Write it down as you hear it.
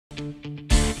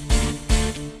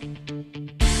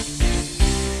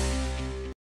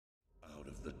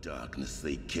darkness,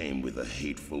 they came with a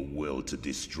hateful will to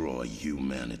destroy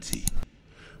humanity.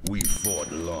 We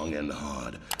fought long and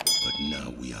hard, but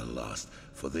now we are lost,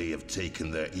 for they have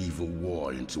taken their evil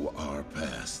war into our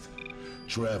past.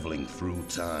 Traveling through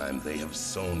time, they have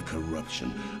sown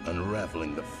corruption,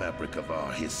 unraveling the fabric of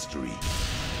our history.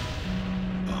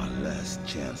 Our last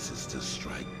chance is to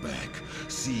strike back,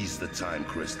 seize the time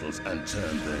crystals, and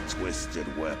turn their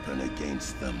twisted weapon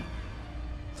against them.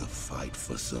 The fight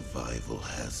for survival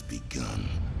has begun.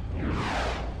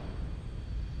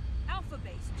 Alpha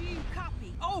Base, do you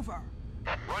copy? Over!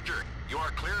 Roger, you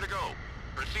are clear to go.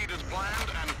 Proceed as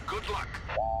planned and good luck.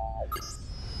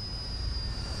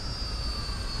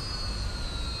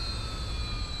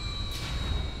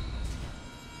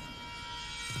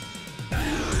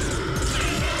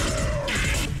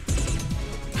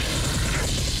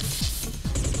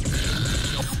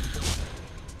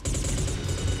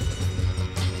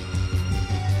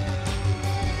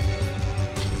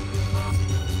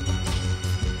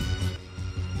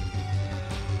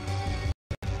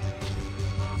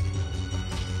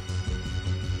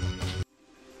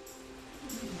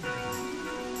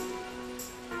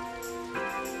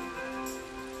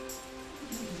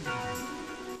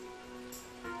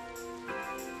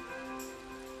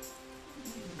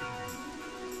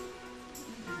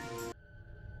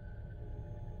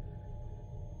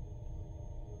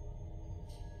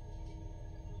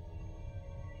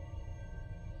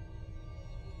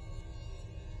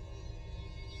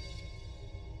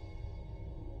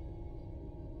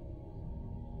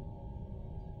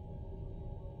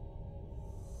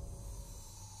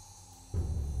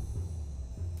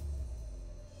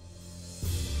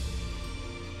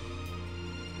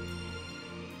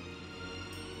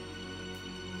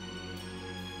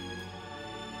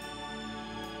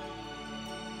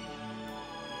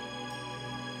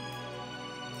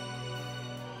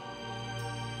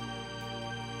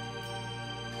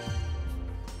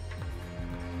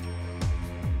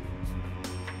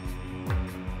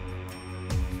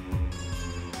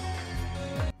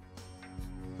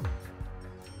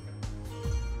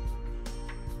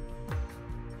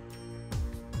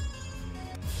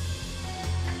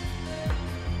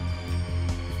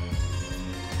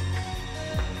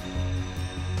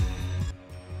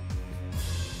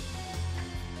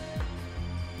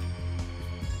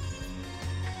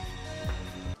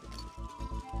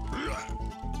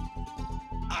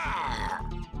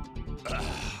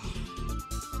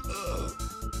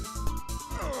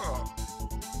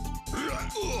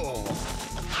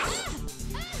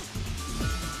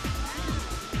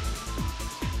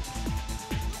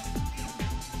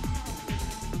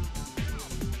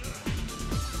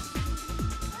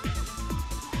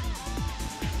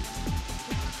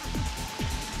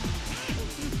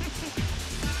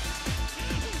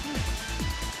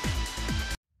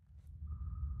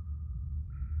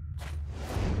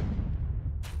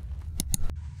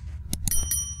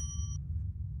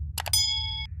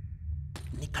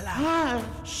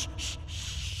 Shh, shh,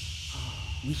 shh.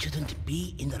 We shouldn't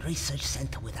be in the research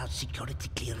center without security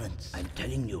clearance. I'm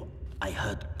telling you, I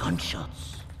heard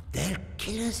gunshots. They'll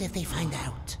kill us if they find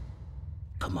out.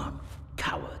 Come on,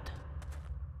 coward.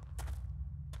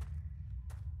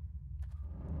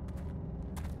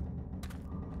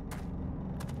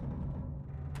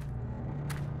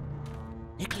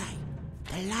 Nikolai,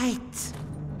 the light!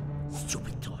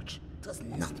 Stupid torch. Does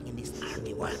nothing in this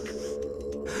army work.